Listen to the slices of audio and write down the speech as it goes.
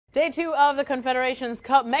Day 2 of the Confederations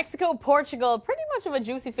Cup. Mexico, Portugal, pretty much of a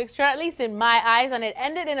juicy fixture, at least in my eyes, and it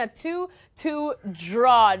ended in a 2-2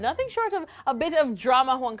 draw. Nothing short of a bit of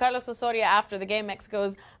drama. Juan Carlos Osorio, after the game,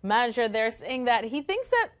 Mexico's manager there, saying that he thinks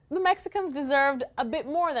that the Mexicans deserved a bit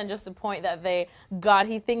more than just a point that they got.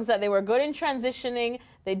 He thinks that they were good in transitioning.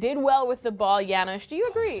 They did well with the ball. Janusz, do you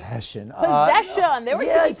agree? Possession. They were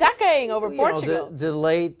tiki-takaing over Portugal. The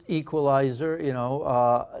late equalizer,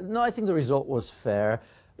 no, I think the result was fair.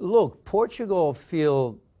 Look, Portugal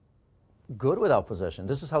feel good without possession.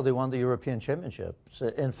 This is how they won the European Championship. So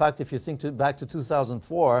in fact, if you think back to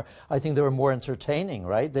 2004, I think they were more entertaining,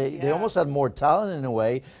 right? They almost had more talent in a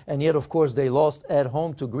way, and yet, of course, they lost at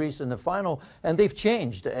home to Greece in the final, and they've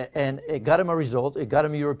changed, and it got them a result. It got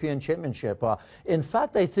them a European Championship. In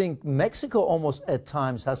fact, I think Mexico almost at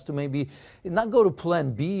times has to maybe not go to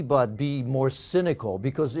plan B, but be more cynical,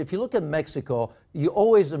 because if you look at Mexico, you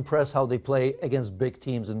always impress how they play against big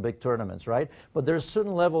teams in big tournaments, right? But there's a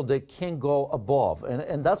certain level they can't go above.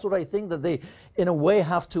 And that's what I think that they, in a way,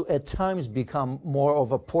 have to at times become more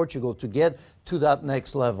of a Portugal to get to that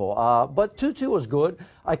next level. But 2-2 was good.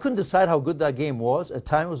 I couldn't decide how good that game was. At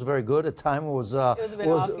times it was very good. At times it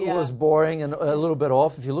was boring and a little bit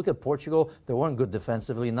off. If you look at Portugal, they weren't good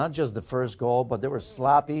defensively. Not just the first goal, but they were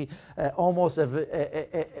sloppy, almost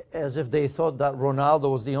as if they thought that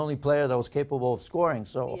Ronaldo was the only player that was capable of scoring.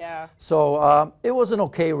 So, it was an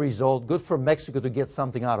okay result. Good for Mexico to get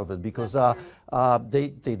something out of it, because they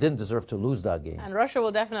didn't deserve to lose that game. And Russia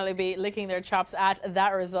will definitely be licking their chops at that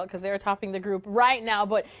result, because they're topping the group right now.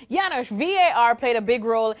 But Janusz, VAR played a big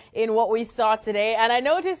role in what we saw today, and I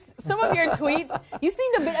noticed some of your tweets, you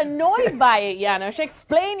seemed a bit annoyed by it, Janusz.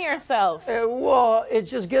 Explain yourself. Well,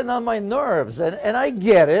 it's just getting on my nerves, and I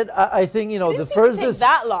get it. I think, the first take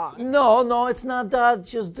that long. No, it's not that. It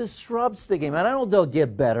just disrupts the game, and I know they'll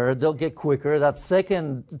get better. They'll get quicker. The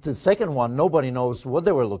second one, nobody knows what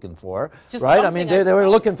they were looking for, just right? I mean, they were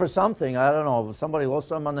looking for something. I don't know. Somebody lost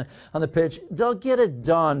something on the pitch. They'll get it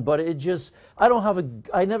done, but it just, don't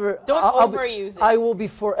overuse it. I will be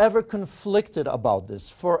forever conflicted about this,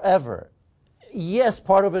 forever. Yes,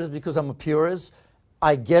 part of it is because I'm a purist.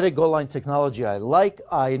 I get it, goal line technology I like.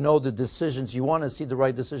 I know the decisions, you want to see the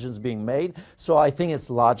right decisions being made. So I think it's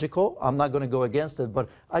logical. I'm not going to go against it, but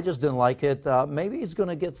I just didn't like it. Maybe he's going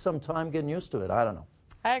to get some time getting used to it. I don't know.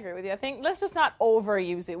 I agree with you. I think let's just not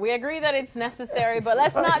overuse it. We agree that it's necessary, but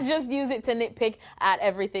let's not just use it to nitpick at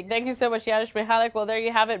everything. Thank you so much, Janusz. Michallik. Well, there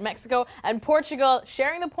you have it. Mexico and Portugal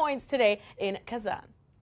sharing the points today in Kazan.